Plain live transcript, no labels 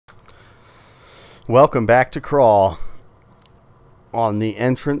Welcome back to Crawl on the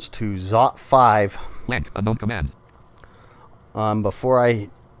entrance to Zot 5. Blank, unknown command. Before I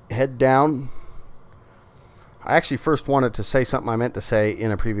head down, I actually first wanted to say something I meant to say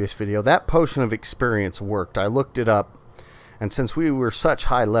in a previous video. That potion of experience worked. I looked it up, and since we were such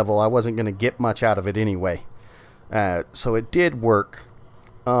high level, I wasn't going to get much out of it anyway. So it did work.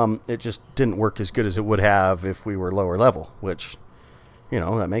 It just didn't work as good as it would have if we were lower level, which, you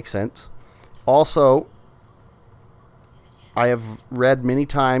know, that makes sense. Also, I have read many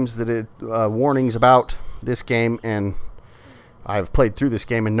times that warnings about this game, and I've played through this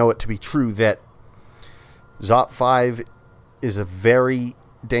game and know it to be true, that Zot 5 is a very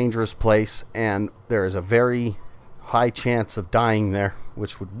dangerous place, and there is a very high chance of dying there,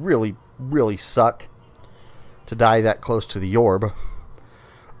 which would really, really suck to die that close to the orb.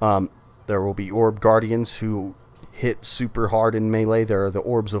 There will be orb guardians who hit super hard in melee. There are the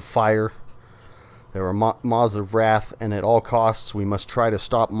orbs of fire. There are moths of wrath, and at all costs we must try to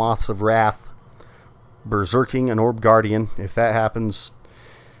stop moths of wrath berserking an orb guardian. If that happens,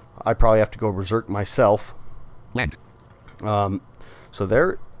 I probably have to go berserk myself. Blank. So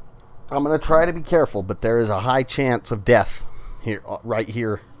there, I'm going to try to be careful, but there is a high chance of death here, right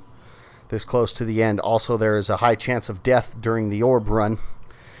here, this close to the end. Also, there is a high chance of death during the orb run.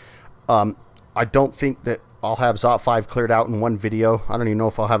 I don't think that I'll have Zot 5 cleared out in one video. I don't even know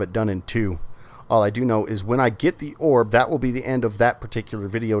if I'll have it done in two. All I do know is when I get the orb, that will be the end of that particular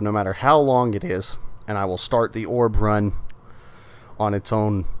video, no matter how long it is, and I will start the orb run on its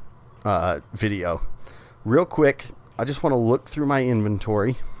own video. Real quick, I just want to look through my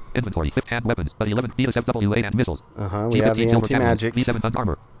inventory. Inventory, 5 hand weapons, but 11 BSFWA and missiles. We have the anti-magic. V7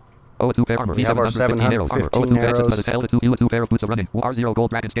 armor. O2 pair armor. We have our 715 arrows. O2 pair of boots of running. R0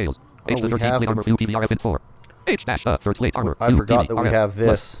 gold dragon scales. Oh, we have armor, PVRF in 4. H-third plate armor. I forgot that we have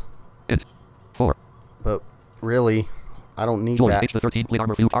this. 4. But really, I don't need Jewelry. that. H-13 plate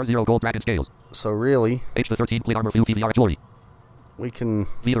armor, R0 gold dragon scales. So really, H-13 plate armor, PVR jewelry. we can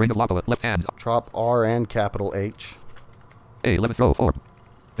V ring of lava, left hand. drop R and capital H. A11 throw orb.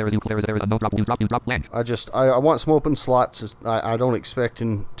 There is a no drop, you drop blank. I want some open slots. I don't expect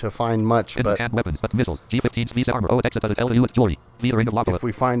to find much, but hand weapons, but missiles. G15's Visa armor. O Texas LU with jewelry. V ring of lava. if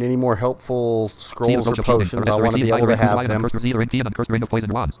we find any more helpful scrolls or potions, I want to be able to have them.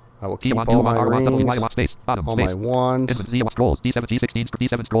 I will keep all my rings, all my wands.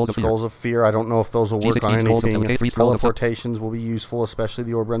 Scrolls of fear, I don't know if those will work on anything. Teleportations will be useful, especially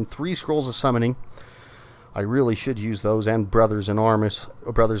the orb run. 3 scrolls of summoning. I really should use those, and Brothers in Arms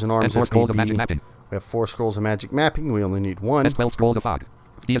if need be. We have 4 scrolls of magic mapping. We only need 1. 12 scrolls of fog.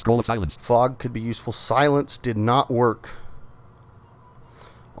 D scroll of silence. Fog could be useful. Silence did not work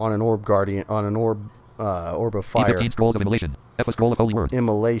on an orb guardian, on an orb of fire. 15 scrolls of immolation. F a scroll of holy word.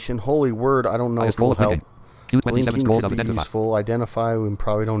 Immolation. Holy word, I don't know if it will help. Linking could be useful. Identify, we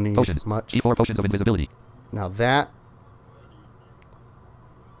probably don't need potions. Much. E4 potions of invisibility. Now that...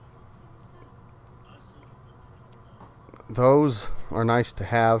 those are nice to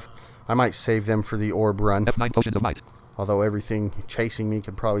have. I might save them for the orb run. F9 potions of might. Although everything chasing me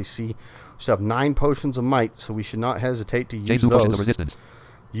can probably see. We still have 9 potions of might, so we should not hesitate to use those.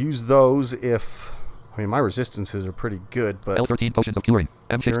 Use those if... I mean, my resistances are pretty good, but... L13 potions of curing.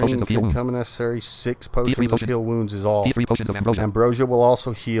 M6 potions of heal wounds. Come necessary. 6 potions of heal wounds is all. D3 potions of ambrosia. Ambrosia will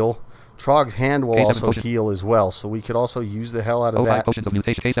also heal. Trog's hand will also heal as well, so we could also use the hell out of that. O5 potions of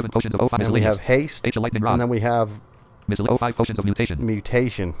mutation. K7 potions of O5 and we have haste, and then we have... O5 potions of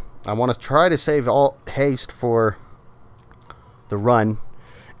mutation. I want to try to save all haste for the run,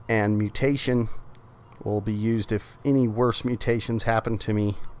 and mutation will be used if any worse mutations happen to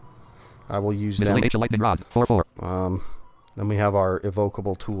me. I will use them. Lightning rod. 4/4. Then we have our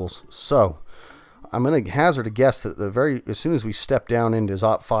evocable tools. So I'm going to hazard a guess that as soon as we step down into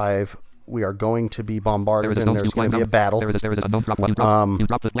Zot 5, we are going to be bombarded, and there's going to be a battle. There is a known drop. You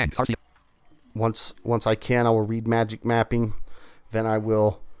drop the blank. Taurcius. Once I can, I will read magic mapping. Then I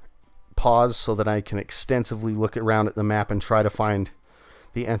will pause so that I can extensively look around at the map and try to find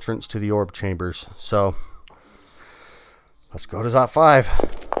the entrance to the orb chambers. So let's go to Zot 5.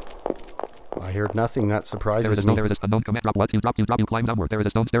 I heard nothing. That surprises me. There is a known command drop. What you drop, you climb downward. There is a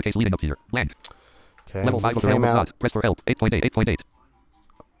stone staircase leading up here. Blank. Okay. Level 5 of the realm of God. Press for help. 8.8. 8.8.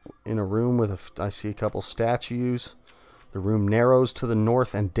 In a room with I see a couple statues. The room narrows to the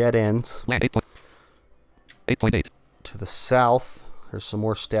north and dead ends. 8.8. To the south, there's some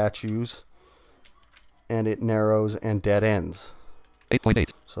more statues, and it narrows and dead ends.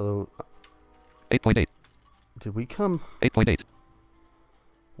 8.8. So 8.8. Did we come? 8.8.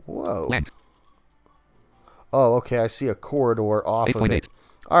 Whoa. Blank. Oh, okay. I see a corridor off of it.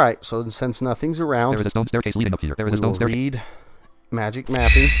 Alright, so since nothing's around, There is a stone staircase leading up here. There is we a stone will staircase. read magic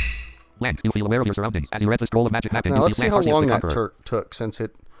mapping. Land. You feel aware of your surroundings. As you read the scroll of magic mapping, Now you let's see see how land. Taurcius long the that Conqueror. took, since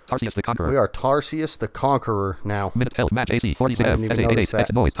it... Taurcius the Conqueror. We are Taurcius the Conqueror now. Minute health match AC 46 I F didn't S even 8 notice 8 X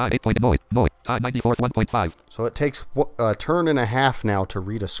that. noise time 8 point noise time 94 1.5. So it takes a turn and a half now to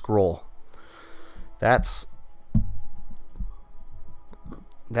read a scroll. That's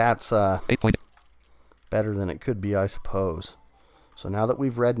 8 point. better than it could be, I suppose. So now that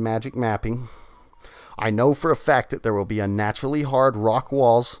we've read magic mapping, I know for a fact that there will be unnaturally hard rock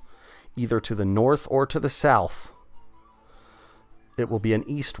walls either to the north or to the south. It will be an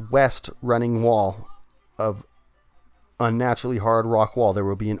east-west running wall of unnaturally hard rock wall. There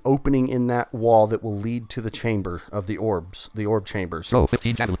will be an opening in that wall that will lead to the chamber of the orbs, the orb chambers. Row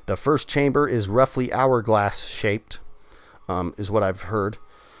 15 javelin. The first chamber is roughly hourglass shaped, is what I've heard.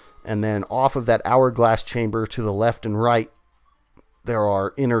 And then off of that hourglass chamber to the left and right, there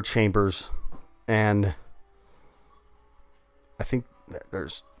are inner chambers. And I think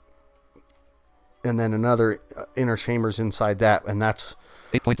there's... And then another inner chambers inside that. And that's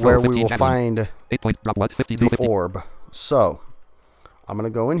 8 where we will find 8 point drop what 50 the orb. So, I'm going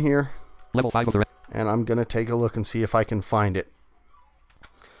to go in here. level 5 of the And I'm going to take a look and see if I can find it.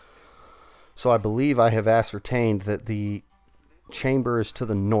 So I believe I have ascertained that the chamber is to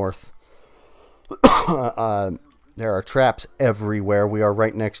the north. There are traps everywhere. We are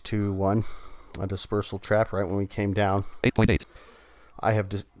right next to one. A dispersal trap right when we came down.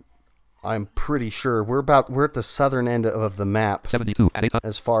 8.8. I'm pretty sure we're at the southern end of the map 72 at 8.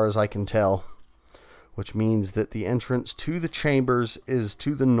 as far as I can tell, which means that the entrance to the chambers is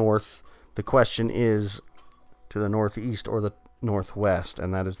to the north. The question is to the northeast or the northwest,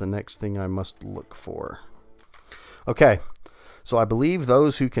 and that is the next thing I must look for. Okay, so I believe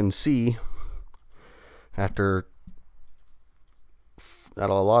those who can see after a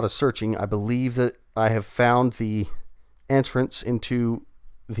lot of searching, I believe that I have found the entrance into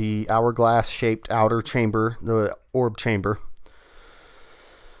the hourglass shaped outer chamber, the orb chamber.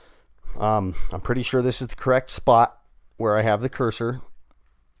 I'm pretty sure this is the correct spot where I have the cursor.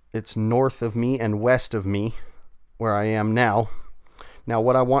 It's north of me and west of me where I am now. Now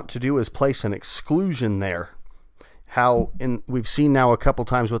what I want to do is place an exclusion there. We've seen now a couple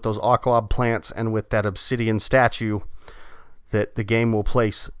times with those aquab plants and with that obsidian statue that the game will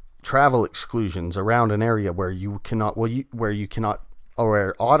place travel exclusions around an area where you cannot, or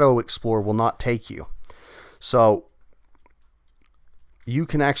where auto explore will not take you. So you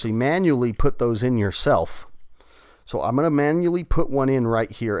can actually manually put those in yourself. So I'm going to manually put one in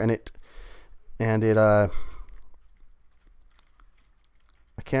right here, and I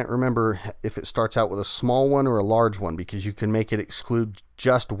can't remember if it starts out with a small one or a large one, because you can make it exclude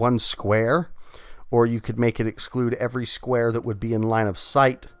just one square, or you could make it exclude every square that would be in line of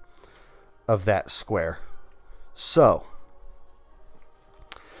sight of that square. So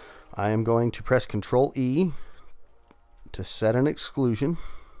I am going to press Control E to set an exclusion.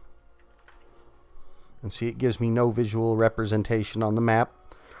 And see, it gives me no visual representation on the map.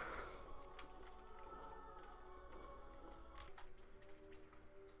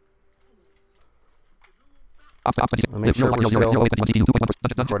 Let me make sure we're still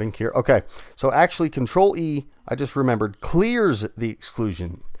recording here. Okay, so actually Control E, I just remembered, clears the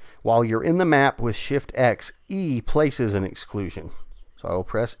exclusion. While you're in the map with Shift X, E places an exclusion. So I will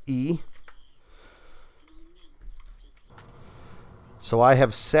press E. So I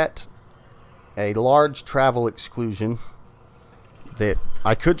have set a large travel exclusion that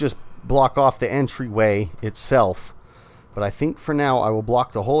I could just block off the entryway itself, but I think for now I will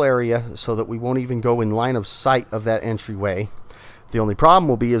block the whole area so that we won't even go in line of sight of that entryway. The only problem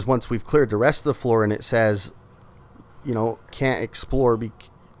will be is once we've cleared the rest of the floor and it says, you know, can't explore,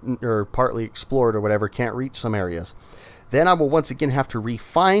 or partly explored or whatever, can't reach some areas. Then I will once again have to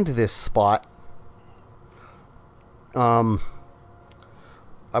re-find this spot. I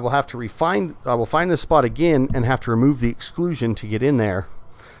will find this spot again and have to remove the exclusion to get in there.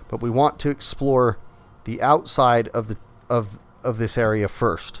 But we want to explore the outside of this area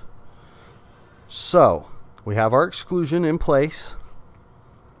first. So we have our exclusion in place.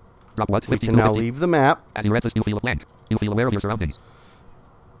 We can now leave the map. As you read this, you feel blank. You feel aware of your surroundings.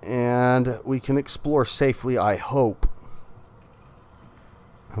 And we can explore safely, I hope.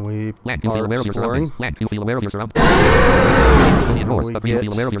 And we Land, you feel are aware of your exploring. surroundings. Land, you feel aware of your surroundings. Green Draconian roars. We The green, you get-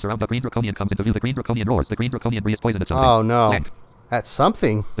 feel aware of your surroundings. The green Draconian comes into view. The green Draconian roars. The green Draconian breathes poison at something. Oh no, Land. that's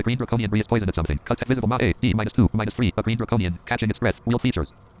something. The green Draconian breathes poison at something. Cut visible A, D, -2, -3. A green Draconian catching its breath. Wheel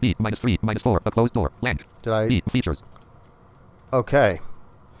features. B, -3, -4. A closed door. Land. Did I? B, features. Okay.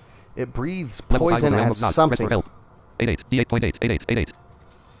 It breathes Level 5 of poison the realm at of Nod. Press for something. help. 88, D 8.8, 88, 88.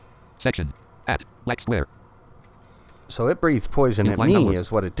 Section. At. Black square. So it breathed poison at Incline me, downward.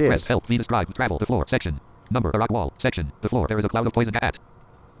 is what it did. Press help. V describe. Travel. The floor. Section. Number. A rock wall. Section. The floor. There is a cloud of poison at.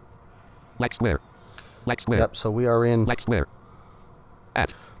 Black square. Black square. Yep, so we are in Black square.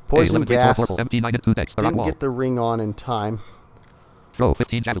 At. poison gas. MP9 and 2 text. A rock Didn't wall. get the ring on in time. Throw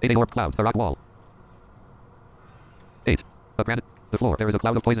 15 javelin. 8 orb cloud. A rock wall. 8. A granite. The floor. There is a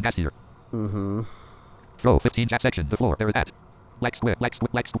cloud of poison gas here. Mm-hmm. Throw 15 jack section. The floor. There is at. Black square. Black square.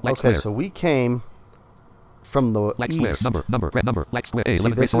 Black square. Black Okay, square. so we came from the Black east. square. Number. Red number. Black square. A. See,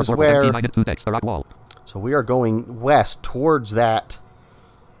 11 this source is orb. where- MP9 and 2 text. A rock wall. So we are going west towards that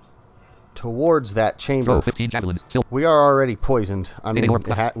chamber. Throw 15 javelins. Silk. We are already poisoned. I mean, orb.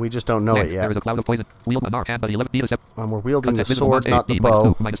 we just don't know Land. it yet. There is a cloud of poison. Wield an arm. Hand by the 11 B to 7. We're wielding the Contact visible sword, mount A. not the D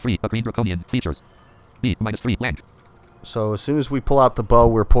bow. -2, -3. A green draconian. Features. B -3. Land. So as soon as we pull out the bow,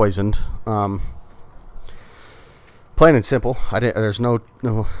 we're poisoned. Plain and simple. There's no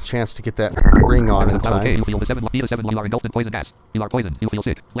chance to get that ring on in Okay, time. you feel the 7 B to 7. You are engulfed in poison gas. You are poisoned. You feel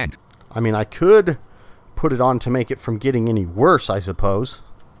sick. Land. I mean, I could put it on to make it from getting any worse, I suppose.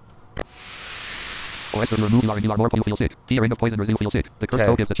 Or extra remove. You are more. You feel sick. Ring of poison. You feel sick. The curse Okay.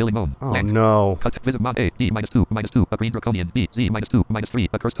 toe gives a chilling moan. Oh Land. no. Cut. Visible mount A. D -2, -2. A green draconian. B. Z -2, -3.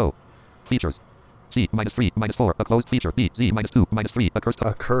 A cursed toe. Features. C -3, -4. A closed feature. B. Z -2, -3. A cursed toe.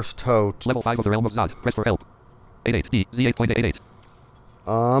 A cursed toad. Level 5 of the realm of Zod. Press for help. 88. D. Z 8.88.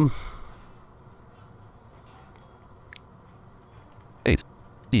 Eight.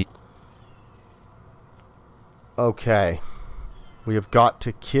 D. Okay. We have got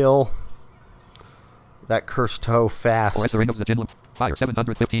to kill that cursed toe Or fast. the ring of the Jinlim. Fire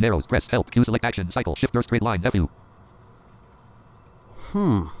 715 arrows. Press help. Q select action. Cycle. Shift or straight line. FU.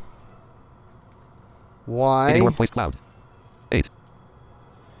 Why? Orb place cloud. 8.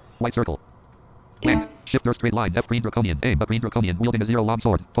 White circle. Land. Shift or straight line. F green draconian. Aim. A green draconian wielding a 0 long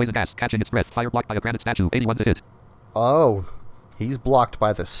sword. Poison gas. Catching its breath. Fire blocked by a granite statue. 81 to hit. Oh, he's blocked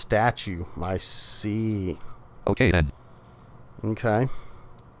by the statue. I see. Okay then. Okay.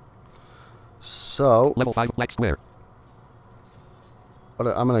 So, Level 5 black square.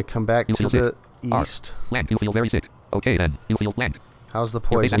 I'm going to come back You to feel the sick. R. east. Land. You feel very sick. Okay then. You feel land. How's the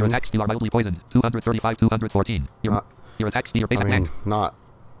Your base and your poison? attacks. You are mildly poisoned. 235, 214. Your attacks. Your base I and mean, land. not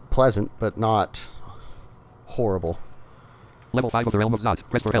pleasant, but not horrible. Level 5 of the realm of Zod.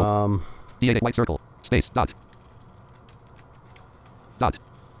 Press for help. D8 white circle. Space. Dot. Dot.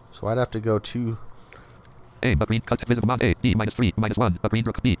 So I'd have to go to... Aim. A green cut. Visible mount A. D -3, -1. A green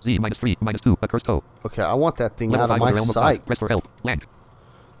draconian. B. Z -3, -2. A cursed toe. Okay, I want that thing Level out of 5 of my the realm of sight. Zod. Press for help. Land.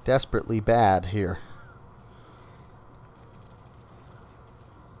 Desperately bad here.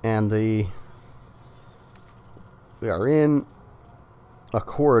 And we are in a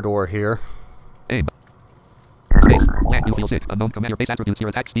corridor here. Aim. Space. Land. You feel sick. Unknown commander base attributes. Your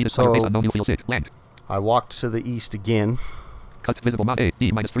attack speed is So- base unknown. You feel sick. Land. I walked to the east again. Cut. Visible mount A.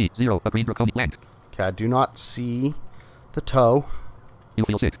 D -3, 0. A green draconian. Land. Okay, I do not see the toe. You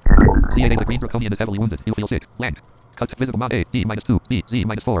feel sick. C8. The green draconian is heavily wounded. You feel sick. Land. Cut. Visible mount A. D -2. B. Z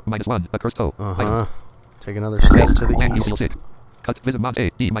 -4, -1. A cursed toe. Uh-huh. Take another step to the Land. You feel east. sick. Cut. Visible mount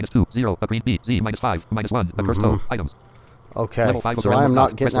A. D -2, 0. A green B. Z -5, -1. A cursed toe. Items. Okay, Level 5 of so the realm I am of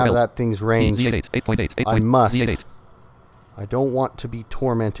not Zod. getting Press out of for that thing's range. Z8. 8.8. 8. I must. Z8. I don't want to be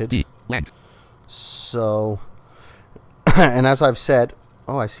tormented. D. Land. So, and as I've said,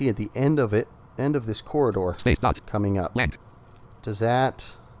 oh, I see at the end of this corridor Space. Dot. coming up. Land. Does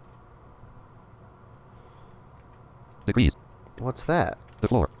that... Degrees. What's that? The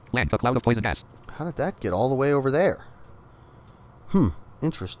floor. Land. A cloud of poison gas. How did that get all the way over there?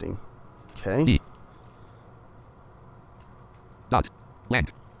 Interesting. Okay. D. Dot.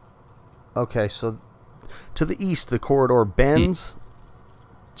 Land. Okay, so to the east, the corridor bends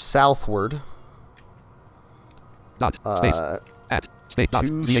southward. Dot. Space. At. Space. Dot.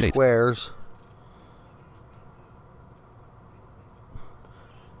 2 Z8. squares.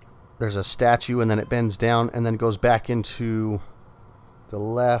 There's a statue, and then it bends down, and then goes back into the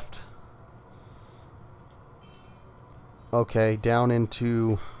left. Okay, down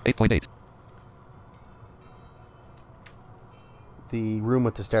into 8.8. the room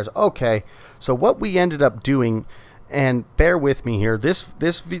with the stairs. Okay, so what we ended up doing, and bear with me here,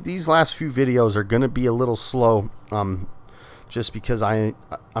 these last few videos are going to be a little slow, just because I'm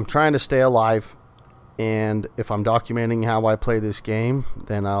trying to stay alive, and if I'm documenting how I play this game,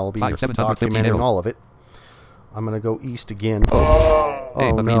 then I'll be Fire 715 documenting arrows. all of it. I'm going to go east again. Hey,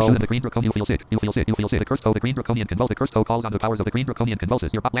 Oh no. The green draconian. You feel sick. You feel sick. You feel sick. The cursed toe. The green draconian convulses. The cursed toe calls on the powers of the green draconian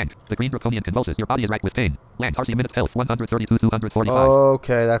convulses. Your land. The green draconian convulses. Your body is racked with pain. Land. Taurcius minutes health 132 245.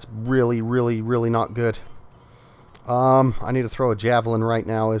 Okay, that's really, really, really not good. I need to throw a javelin right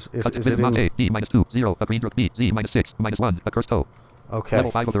now. Is it in? A, D -2, 0, a green rook B, Z -6, -1, a cursed toe. Okay.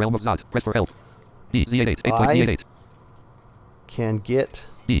 Level 5 of the realm of Zod. Press for help. D, Z88, 8.Z88. Can get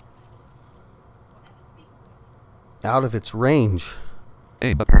D. out of its range.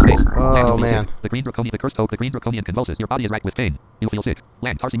 A, but space. Oh, man. The green draconian, the cursed toe, the green draconian convulses. Your body is racked with pain. You feel sick.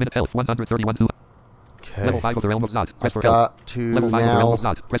 Land, Taurcius minute health, 131 2. Okay. Level 5 of the realm of Zod. Press for I've help. got to Level 5 of the realm now. of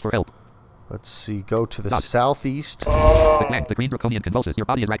Zod. Press for help. Let's see. Go to the Zod. southeast. The green draconian convulses. Your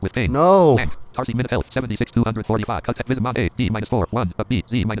body is racked with pain. No. Land, Taurcius minute health, 76 245. Cut, visit Mount A, D -4, 1, a B,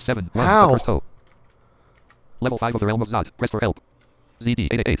 Z -7, 1, How? a cursed toe. Level 5 of the realm of Zod. Press for help. ZD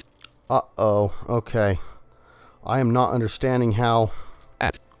 888. Uh-oh. Okay. I am not understanding how.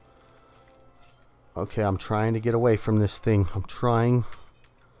 At. Okay, I'm trying to get away from this thing. I'm trying.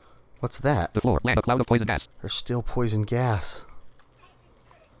 What's that? The floor. Land, a cloud of poison gas. There's still poison gas.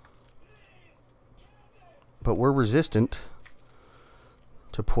 But we're resistant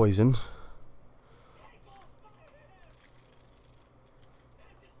to poison.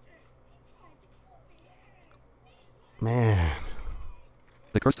 Man.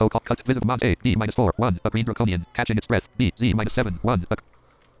 The cursed toe cut. Visit Mount A, D -4, 1, a green draconian, catching its breath. B, Z -7, 1, a...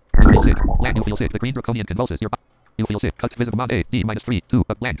 You feel sick. Land, you feel sick. The green draconian convulses. Your You feel sick. Cut. Visit Mount A, D -3, 2,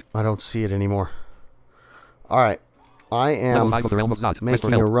 a land. I don't see it anymore. Alright. I Level am 5 of the realm of Zod. Press for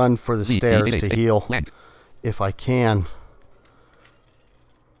making a help. run for the Z, stairs 8, to 8, heal. Land. If I can.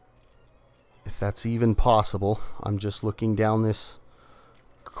 If that's even possible. I'm just looking down this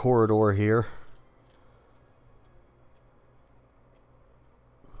corridor here.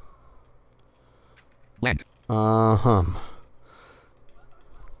 Land. Uh-huh.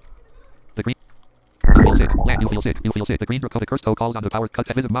 The green. You feel sick. Land. You feel sick. You feel sick. The green draconian cursed toe calls on the powers. Cut.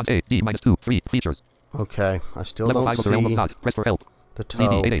 Visit Mount A, D -2, 3 features. Okay. I still Level don't 5 of the realm of see Zod. Press for help. the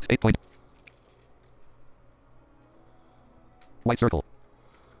toe. ZD 8 point. White circle.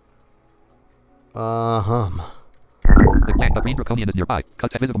 Uh-huh. The land. A green draconian is nearby.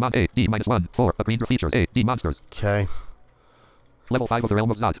 Cut. Visit Mount A, D -1, 4, a green features. A, D monsters. Okay. Level 5 of the realm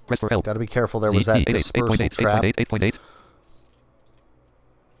of Zod. Press for help. Gotta be careful. There was that dispersal trap. 8.8.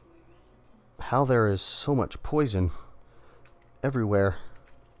 How there is so much poison everywhere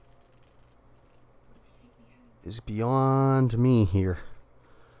is beyond me here.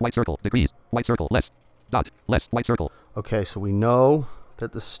 White circle. Degrees. White circle. Less. Dot. Less. White circle. Okay, so we know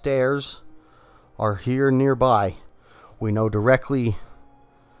that the stairs are here nearby. We know directly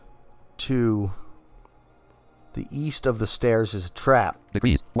to the east of the stairs is a trap.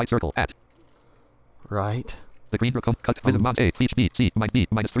 Degrees. White circle. At. Right? The green draconian cut. Visit Mount A. Feach B. C. Might B.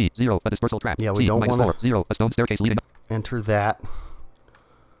 -3. 0. A dispersal trap. Yeah, we C, don't want -4. to 0. A stone staircase leading up. enter that.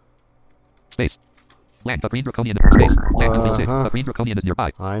 Space. Land. A green draconian. Space. Land. You feel sick. A green draconian is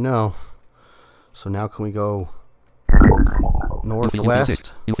nearby. I know. So now can we go You feel northwest?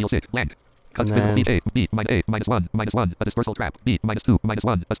 sick. You feel sick. Land. Cut. And Visit then- B. A. B. -1. -1. A dispersal trap. B. -2.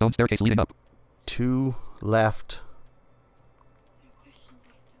 -1. A stone staircase leading up. To left.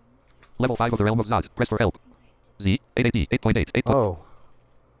 Level 5 of the realm of Zod. Press for help. Z. 880. 8.8. 8. Oh.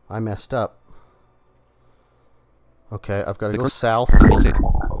 I messed up. Okay, I've got to The go curse- south. You feel sick.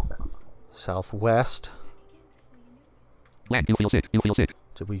 Southwest. Land. You feel sick. You feel sick.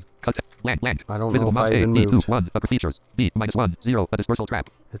 Did we... Cut. Land. Land. I don't know Visible if I Mount A. even D. 2. moved. 1. Upper features. B. -1. 0. A dispersal trap.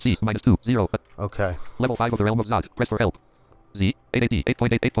 It's- C. -2. 0. Okay. Level 5 of the realm of Zod. Press for help. Z. 880.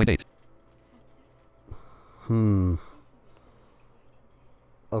 8.8. 8.8.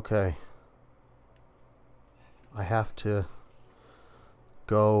 Okay. I have to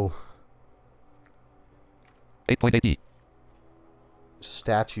go... 8.8.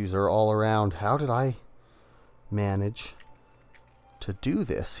 Statues are all around. How did I manage to do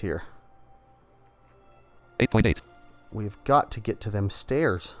this here? 8.8. We've got to get to them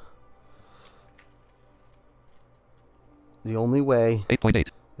stairs. The only way 8.8.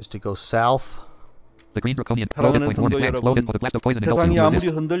 is to go south. The green draconian. 사랑하는 Loaded point 성도 warning. Land. 여러분, Loaded with a blast of poison and 세상이 help you 아무리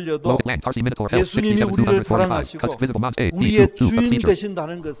resist. 흔들려도 Loaded land. Taurcius minotaur health. 예수님이 67 우리를 245. 사랑하시고 Cut. Visible Mount A. D. 우리의 2. 2. Upper 주인 features.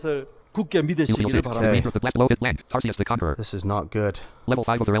 되신다는 것을 굳게 You feel 믿으시기를 sick. 바랍니다. The blast loaded land. Taurcius the conqueror. This is not good. Level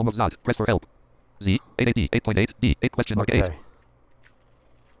 5 of the realm of Zod. Press for help. Z. 880. 8.8. D. 8 question mark 8. Okay.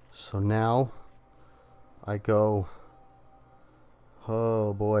 So now I go...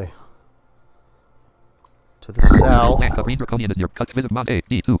 Oh boy. To the south. Land. The green draconian is near. Cut. Visit Mount A.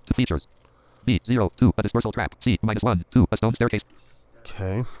 D. 2. The features. B. 0. 2. A dispersal trap. C. -1. 2. A stone staircase.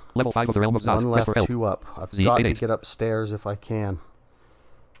 Okay. Level 5 of the realm of Zod. One Press left, for help. 2 up. I've Z, got to 8. get upstairs if I can.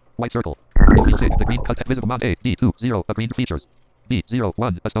 White circle. You feel sick. The green cut. Visible Mount A. D. 2. 0. A green features. B. 0.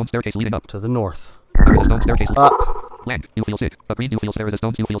 1. A stone staircase leading up. To the north. There is a stone staircase. Up. Blank. You feel sick. A green. You feel there is a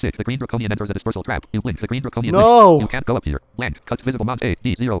stone. You feel sick. The green draconian enters a dispersal trap. You blink. The green draconian. No. Blinks. You can't go up here. Blank. Cut visible mount A.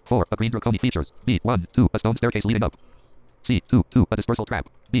 D 0 4. A green draconian features. B 1 2. A stone staircase leading up. C 2 2. A dispersal trap.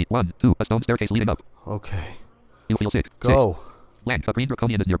 B 1 2. A stone staircase leading up. Okay. You feel sick. Go. 6. Blank. A green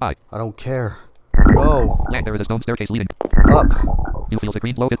draconian is nearby. I don't care. Go. Blank. There is a stone staircase leading Up. You feel the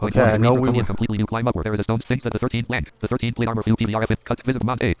green low. Okay, I know we were... completely new climb upward. There is a stone things that the 13 blank. The 13 plate armor few PVRF. Cut visible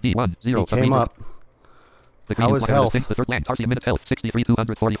mount A. D 1 0. He came up. The How is health? The third blank. Taurcius minute health 63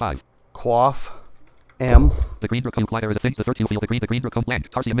 245. Quaff. M. The green draconian there is a thing. The third you feel the green draconian blank.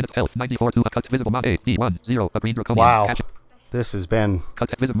 Taurcius minute health 94 2. Cut visible mount A. D 1 0. A green draconian. Wow. Catch. This has been...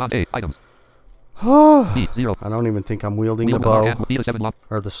 Cut visible mount A. Items. I D0. don't even think I'm wielding the bow. D7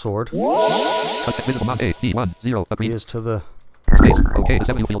 Or the sword. Cut visible mount A. D1 0. A He green. is to the... Space. Okay, the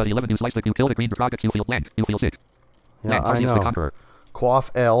 7 you feel the 11 you slice the you kill the green Trog you feel blank. You feel sick. Yeah, Blank. I Taurcius the know. Conqueror. Quaff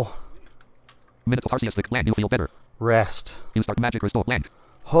L. Minotaur Taurcius the blank. You feel better. Rest. You start magic restore blank.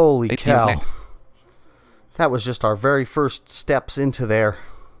 Holy HP cow. blank. That was just our very first steps into there.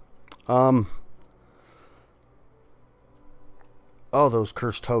 Oh, those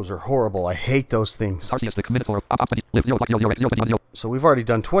cursed toes are horrible. I hate those things. Taurcius the Minotaur. Live 0.00. So we've already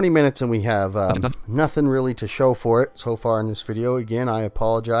done 20 minutes and we have nothing really to show for it so far in this video. Again, I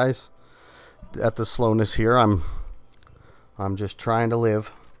apologize at the slowness here. I'm just trying to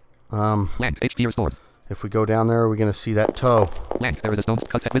live. Blank. HP restored. If we go down there, are we going to see that toe? Blank. There is a stone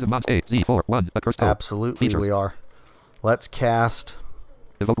cut at visible mount A. Z4 1. A cursed toe. Absolutely, Features. we are. Let's cast.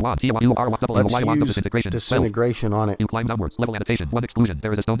 Evoke wand. Let's use disintegration on it. You climb downwards. Level annotation. 1 exclusion.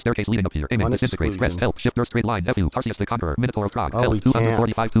 There is a stone staircase leading up here. Aiming. Disintegrate. Press. Help. Shifter. Straight line. FU. Taurcius the Conqueror. Minotaur of Trog. Oh, Health. we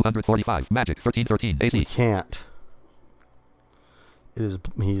 245. 245. Magic. 1313. AC. We can't. It is.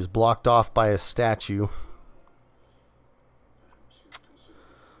 He's blocked off by a statue.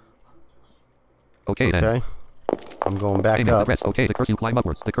 Okay then. Okay. I'm going back Aiming. up. Press. Okay. The curse. You climb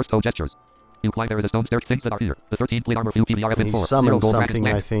upwards. The curse toe gestures. You climb. There is a stone stair. Things that are here. The 13 plate armor few PVRF in 4. He summoned 0 gold something,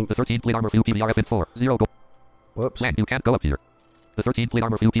 dragon I think. The 13 plate armor few PVRF in 4. 0 gold. Whoops. Blank. You can't go up here. The 13 plate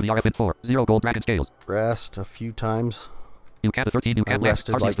armor few PVRF in 4. 0 gold dragon scales. Rest a few times. You can't. The 13. You I can't land.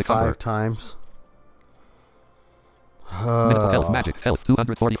 rested Taurcius like the Conqueror. 5 times. Minimal health. Magic. Health.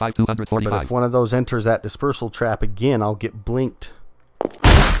 245. 245. But if one of those enters that dispersal trap again, I'll get blinked.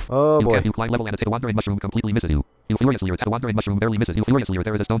 Oh boy. You climb level and a wandering mushroom completely misses you. You furiously attack a wandering mushroom barely misses you. Furiously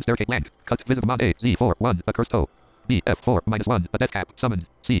there is a stone staircase blank. Cut visible mount A. Z4 1. A cursed toe. B F4 -1. A death cap. Summoned.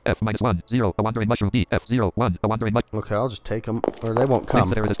 C F -1 0. A wandering mushroom. D F0 1. A wandering mushroom. Okay, I'll just take them, or they won't come.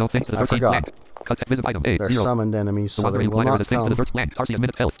 There is a stone thing to the I 13 forgot. blank. Cut visible item A. They're 0. summoned enemies, The so they wandering will glider not is a thing to come. the first blank. Taurcius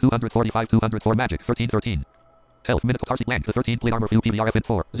minute health 245. 204 magic 1313. Health minute Taurcius blank. The 13 plate armor few PVRF in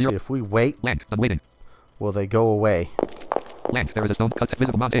 4. 0. See, if we wait, Blank. Done waiting. will they go away? Blank. There is a stone cut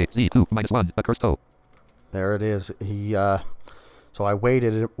visible mount A. Z2 -1. A cursed toe. There it is. He, so I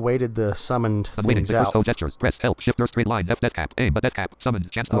waited the summoned I'm waiting. things The cursed toe out. gestures. Press. Help. Shifter. Straight line. F death cap. Aim. A death cap.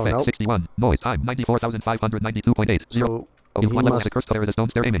 Summoned. Chance to Oh, effect. nope. 61. Noise time. 94,592.8. 0. So You he climb level at must... the cursed toe. There is a stone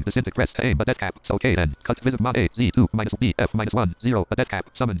stair aiming. Disintegrate. Press. Aim. A death cap. So okay then. Cut visible mount A. Z2 -B F -1 0. A death cap.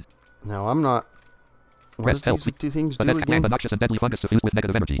 Summoned. Now I'm not... What Press. do Help. these two things A do death cap. again? A noxious and deadly fungus suffused with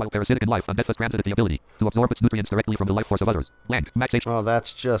negative energy. While parasitic in life, undeath was granted it the ability to absorb its nutrients directly from the life force of others. Blank. Max H. Oh,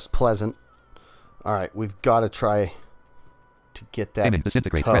 that's just pleasant. Alright, we've got to try to get that Aiming.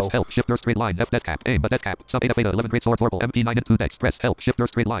 Disintegrate. toe. Press. Help. Shifter. Straight line. F death cap. Aim. A death cap. Sub Eta Theta 11 Great Sword Vorpal. MP 9 and 2 Dex. Press. Help. Shifter.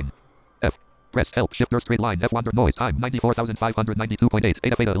 Straight line. F. Press. Help. Shifter. Straight line. F. Wander. Noise time. 94,592.8.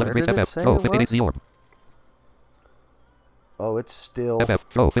 Eta Theta 11 Where Great did it FF. say Oh. it 58 was? Z orb. Oh, it's still... FF.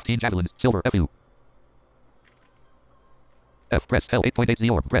 Throw 15 javelins. Silver. FU. F. Press. Help. 8.8 Z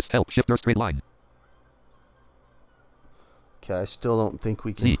orb. Press. Help. Shifter. Straight line. Okay, I still don't think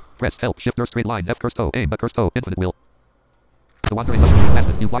we can... Z. Press. Help. Shifter. Straight line. F. Cursed toe. Aim. A cursed toe. Infinite will. The wandering mushroom is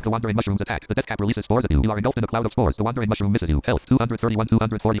blasted. You block the wandering mushroom's attack. The death cap releases spores at you. You are engulfed in a cloud of spores. The wandering mushroom misses you. Health 231,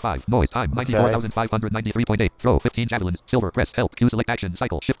 245. Noise time 94,593.8. Throw 15 javelins. Silver. Press. Help. Q select action.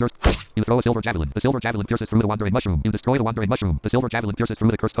 Cycle. Shifters. You throw a silver javelin. The silver javelin pierces through the wandering mushroom. You destroy the wandering mushroom. The silver javelin pierces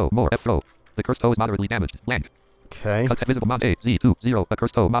through the cursed toe. More. F throw. The cursed toe is moderately damaged. Blank. Okay. Cut at visible mount A. Z2 0. A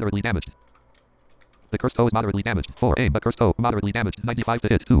cursed toe moderately damaged. The cursed toe is moderately damaged. 4. Aim. A cursed toe moderately damaged. 95 to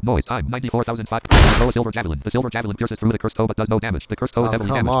hit. 2. Noise time 94,005. Throw a silver javelin. The silver javelin pierces through the cursed toe but does no damage. The cursed toe is heavily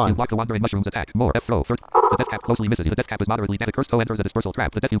come damaged. on. You block the wandering mushroom's attack. More. F throw. First. The death cap closely misses you. The death cap is moderately damaged. The cursed toe enters a dispersal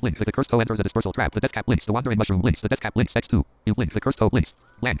trap. The death you blink. The cursed toe enters a dispersal trap. The death cap blinks. The wandering mushroom blinks. The death cap blinks. X2. You blink. The cursed toe blinks.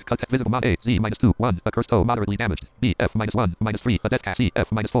 Blank. Cut at visible mount A. Z -2 1. A cursed toe moderately damaged. B F -1 -3. A death cap. C F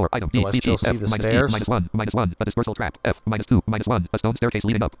 -4. Item D Do I B still T see F the -E stairs? -1 A dispersal trap. F -2 -1. A stone staircase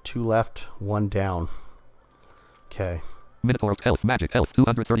leading up. 2 left, 1 down. Okay. Minotaur of health. Magic health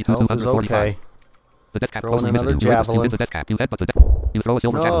 232 Health is 245. okay. The death cap Throw in closely misses another you. You javelin. hit the death cap. You headbutt the death. You throw a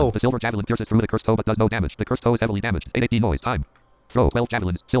silver No. javelin. The silver javelin pierces through the cursed toe but does no damage. The cursed toe is heavily damaged. 880 noise. Time. Throw 12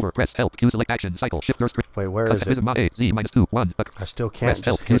 javelins. Silver. Press. Help. Q select action. Cycle. Shift. Straight. Wait, where is it? A. Z -2. 1. I still can't Press.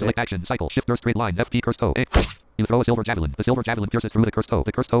 just Help. Q hit select it. action. Cycle. Shift. Straight line. FP cursed toe. A. You throw a silver javelin. The silver javelin pierces through the cursed toe.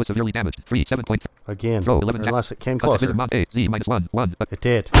 The cursed toe is severely damaged. 3. 7 point. Again. Throw 11 Unless it came Cut closer. Visible A. Z -1. 1. It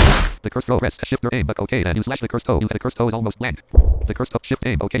did. The cursed toe. Press. Shift or aim. But okay. Then you slash the cursed toe. You hit the cursed toe is almost blank. The cursed toe. Shift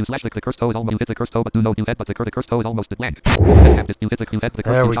aim. Okay. You slash the cursed toe is almost. You hit the cursed toe but do no. You headbutt the cursed toe is almost blank. Death cap. You hit the cursed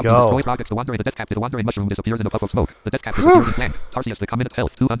There we go. destroy projects. The wandering. The death cap. The wandering mushroom disappears in a puff of smoke. The death cap disappears in blank. Taurcius. The minute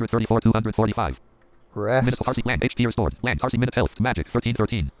health 234. 245. Rest. Minute Tarsi land HP restored. Land Tarsi minute health magic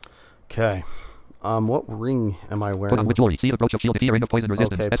 1313. Okay. What ring am I Put on wearing? with jewelry. See the brooch of shield. The ring of poison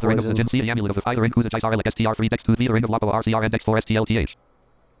resistance. Okay, S the ring of the poison. Jin. See the amulet of the fire. Ring Kuzach SR like STR3 Dex 2 V. The ring of Lapo RCR and Dex 4 STLTH.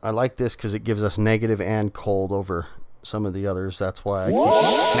 I like this because it gives us negative and cold over some of the others. That's why I keep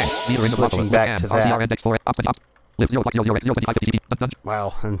Land. See the ring of switching Lapo back to RCR that. and Dex 4 up. Live 0.00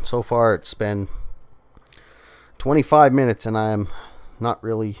 Wow, and so far it's been 25 minutes and I'm not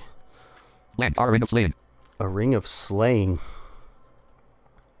really Land R ring of slaying. a ring of slaying.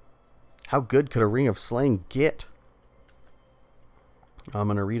 How good could a ring of slaying get? I'm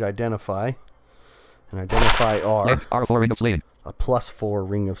going to read identify. And identify R. Land R4 ring of slaying. A +4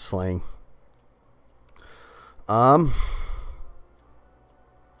 ring of slaying.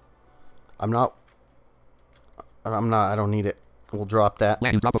 I don't need it. We'll drop that.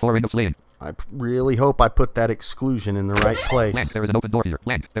 Land you drop a 4 ring of slaying. I really hope I put that exclusion in the right place. Land, there is an open door here.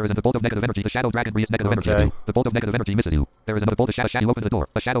 Land, there is a bolt of negative energy. The shadow dragon breathes negative energy. Okay. At you. The bolt of negative energy misses you. There is another bolt of shadow. You open the door.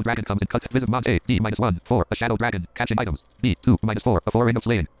 A shadow dragon comes and cuts. Visit Mont A. D -1. 4. A shadow dragon. Catching items. B 2 -4. A 4 ring of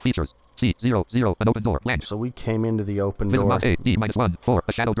slaying. Features. C 0 0. An open door. Land. So we came into the open Visit door. Mont A. D -1. 4.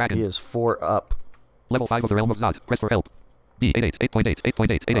 A shadow dragon. He is 4 up. Level 5 of the realm of Zod. Press for help. D 88. 8.8.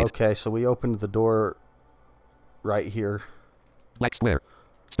 8.8. 88. Okay, so we opened the door right here. Black square.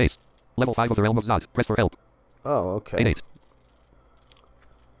 Space. Level 5 of the realm of Zod. Press for help. Oh, okay. 88.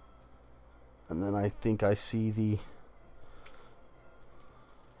 And then I think I see the...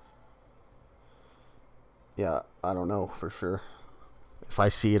 Yeah, I don't know for sure if I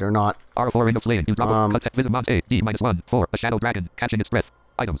see it or not. R4 ring of slaying. You drop a cut. Visit Mont A. D -1. 4. A shadow dragon. Catching its breath.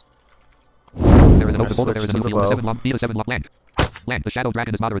 Items. There is an open boulder. There is a new field. 7 long. D 7 long. Land. Land. The shadow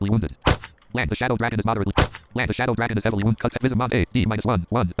dragon is moderately wounded. Land. The shadow dragon is moderately. Land. The shadow dragon is heavily wounded. Cut. Visit Mont A. D -1.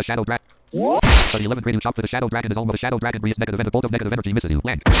 1. A shadow dragon. Study 11 grade. You shop for the shadow dragon is almost. The shadow dragon breathes negative and the bolt of negative energy misses you.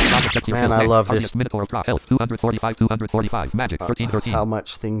 Land. Man, I love this. Minotaur of Trog. Health 245. 245. Magic 1313. How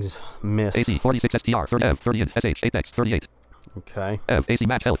much things miss. AC 46 STR 30 F 30 SH 8X 38. Okay. F AC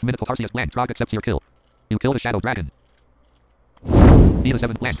match health Minotaur Taurcius land. Trog accepts your kill. You kill the shadow dragon. D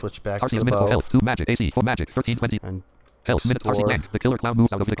 7 land. Switch back to Taurcius the Minotaur bow. health 2 magic AC 4 magic 1320. And Health Minotaur Taurcius land. The killer clown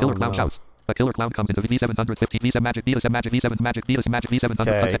moves out of the killer clown shouts. The killer clown comes into V750 V7 magic V7 magic V7 magic V7 magic V700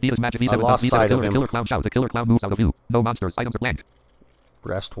 Okay. V7 magic I V7 lost sight of V7 him. killer clown shouts. The killer clown moves out of view. No monsters. Items are blank.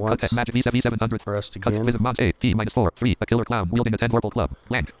 rest Cut once. magic V700. Rest Cut again. visit Mont A. D -4 3. A killer clown wielding a 10 vorpal club.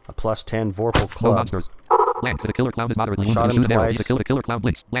 Blank. A +10 Vorpal No Club. monsters. Blank. The killer clown is moderately I shot wounded. him Shoot an arrow. twice. The killer clown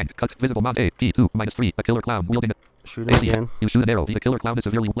blinks. Blank. Cut visible Mont A. P2 -3. A killer clown wielding a Shoot him again. You shoot an arrow. The killer clown is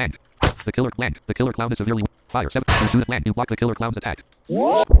severely blank. The killer blank. The killer clown is severely fire 7. You shoot a blank. You block the killer clown's attack.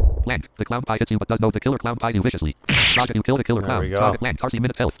 Blank. The clown pie hits you but does no. The killer clown pies you viciously. Target. You kill the killer There clown. we go. Target blank. Tarsi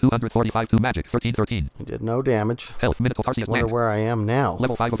minute health 245 2 magic 1313. He did no damage. Health minute Tarsius Wonder land. where I am now.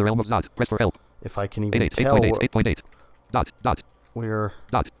 Level 5 of the realm of Zod. Press for help. If I can even 88 tell 8.8 8.8. Dot. where...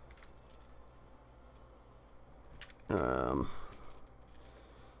 Dot.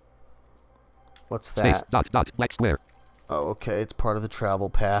 What's Space. that? Dot. Black square. Oh, okay. It's part of the travel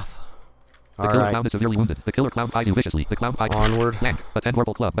path. The killer Alright. clown is severely wounded. The killer clown pies you viciously. The clown pie. Onward. Blank. A 10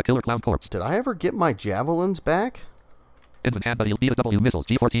 vorpal club. A killer clown corpse. Did I ever get my javelins back? Infant hand buddy. B-W missiles.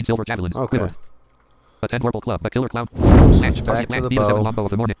 G14 silver javelins. Okay. Quiver. A 10 vorpal club. A killer clown. Switch back to the B7 bow. longbow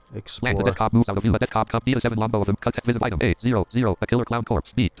of the morning. Explore. The death cop moves out of view. A death cop come. B7 longbow of the cut. Visit item. A 0 0. A killer clown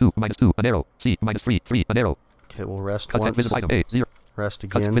corpse. B 2 -2. An arrow. C -3 3. An arrow. Okay, we'll rest Cut. once. Visit item. A 0. Rest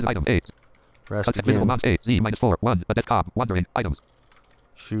Cut. again. Visit item. A. Rest Cut. Visible again. mount. A Z -4 1. A death cop. Wandering. Items.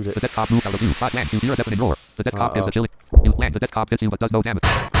 Shoot The it. death cop moves out of view. Flat land. You hear a deafening roar. The death cop gives a chilling. You land. The death cop hits you but does no damage.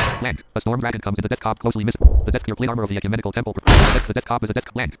 Land. A storm dragon comes in. The death cop closely misses. The death pure plate armor of the ecumenical temple. The death cop is a death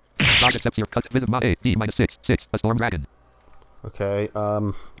land. Trog accepts your cut. Visit Mont A. D -6 6. A storm dragon. Okay,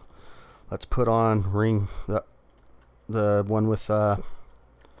 let's put on ring... The one with, The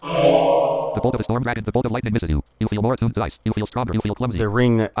bolt of a storm dragon. The bolt of lightning misses you. You feel more attuned to ice. You feel stronger. You feel clumsy. the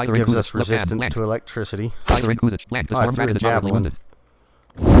ring that Either in gives Kuzach, us left hand, resistance land. to electricity. Fire in Kuzach. Land. The Oh, I storm threw dragon a is moderately javelin. wounded.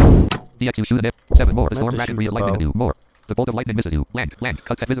 DX you shoot an arrow. 7 more. The Meant storm to dragon shoot breathes the lightning bow. at you. More. The bolt of lightning misses you. Land.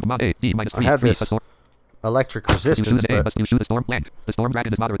 Cut. Visible Mont A. D -3 I had 3. this A storm. electric You resistance, shoot an A, but you shoot a storm blank. The storm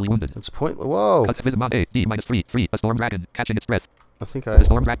dragon is moderately wounded. it's pointless. Whoa! Cut visible A, D minus 3, 3. A storm dragon, catching its breath. I think The I...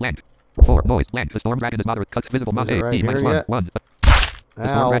 storm dragon blank. 4. Noise blank. The storm dragon is moderate. Cut visible Is A, it right D minus here 1, yet? 1. The storm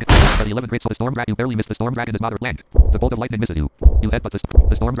Ow. dragon. But 11 great. So the storm dragon, you barely missed. The storm dragon is moderate blank. The bolt of lightning misses you. You headbutt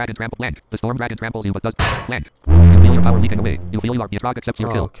the storm dragon trample blank. The storm dragon tramples you but does blank. You feel your power leaking away. You feel your Trog accepts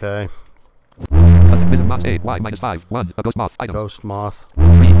your kill. Okay. Cut visible moth A, Y minus 5, 1. A ghost moth. Items. Ghost moth. 3.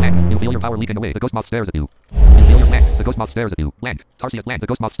 Blank. You feel your power leaking away. The ghost moth stares at you. You feel your blank. The ghost moth stares at you. Blank. Taurcius blank. The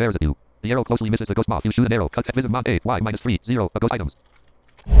ghost moth stares at you. The arrow closely misses the ghost moth. You shoot an arrow. Cut visible moth A, Y minus 3, 0. A ghost items.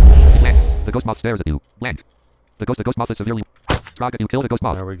 Blank. The ghost moth stares at you. Blank. The ghost moth is severely. Trog, you kill the ghost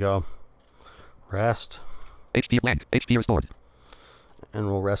moth. There we go. Rest. HP blank. HP restored. And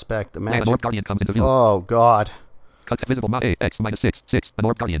we'll rest back the An magic. orb guardian comes into view. Oh, God. Cut visible moth A, X minus 6, 6. An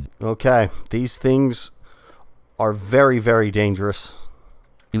orb guardian. Okay. These things are very, very dangerous.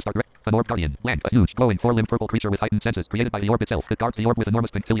 You start an orb guardian. Blank. A huge, glowing, four-limbed purple creature with heightened senses created by the orb itself. It guards the orb with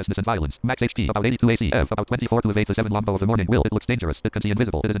enormous punctiliousness and violence. Max HP about 82 AC. F about 24 to evade the 7 longbow of the morning will. It looks dangerous. It can see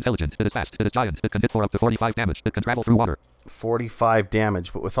invisible. It is intelligent. It is fast. It is giant. It can hit for up to 45 damage. It can travel through water. 45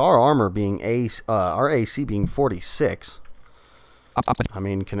 damage. But with our armor being our AC being 46, I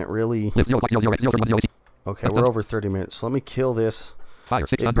mean, can it really... Live 0.000 AC. Okay, we're over 30 minutes. Let me kill this. Fire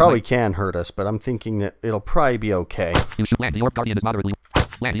 600. It probably can hurt us, but I'm thinking that it'll probably be okay. You shoot land. The orb guardian is moderately.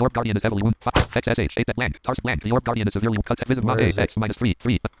 Land. The orb guardian is heavily wounded. XSH 8 blank. Tars blank. The orb guardian is severely cut. Visible Where A, is it? X minus 3,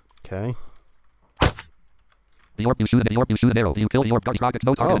 3. Okay. The orb you shoot. The orb you shoot an arrow. You kill the orb guardian.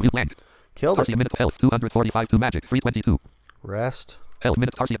 No target. You blank. Killed it. Tarsia minute health 245 to magic 322. Rest. Health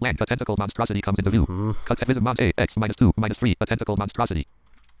minute Tarsia blank. A tentacle monstrosity comes into view. Cut visible mount A, X minus 2, minus 3. A tentacle monstrosity.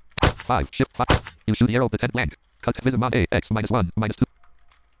 5. Shift 5. You shoot the arrow. The 10 blank. Cut visible mount A, X minus 1, minus 2.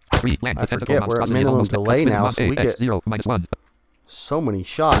 3 blank. I The tentacle forget, we're at monstrosity is minimum almost delay dead. now, Cut so we visible mount A, get X 0, minus 1. so many 10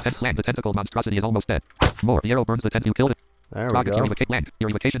 shots. blank. The tentacle monstrosity is almost dead. More. The arrow burns the tent. You killed it. There we Trog, go. your evocation blank. Your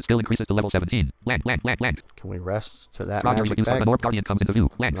evocation skill increases to level 17. Blank, blank, blank, blank. Can we rest to that Trog, your magic use of bag? an orb guardian comes into view.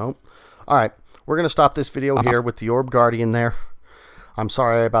 Blank. Nope. All right. We're going to stop this video here with the orb guardian there. I'm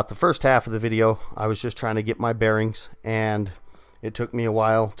sorry about the first half of the video. I was just trying to get my bearings, and it took me a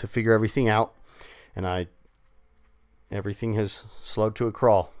while to figure everything out. And everything has slowed to a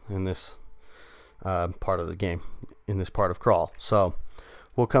crawl in this part of the game, in this part of crawl. So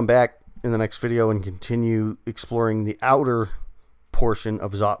we'll come back in the next video and continue exploring the outer portion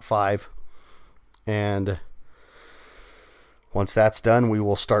of Zot 5. And once that's done, we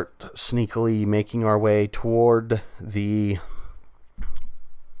will start sneakily making our way toward the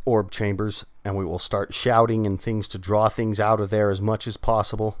orb chambers, and we will start shouting and things to draw things out of there as much as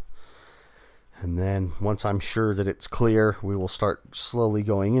possible. And then once I'm sure that it's clear, we will start slowly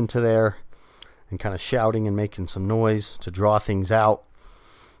going into there and kind of shouting and making some noise to draw things out.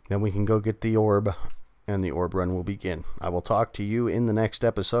 Then we can go get the orb, and the orb run will begin. I will talk to you in the next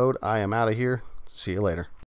episode. I am out of here. See you later.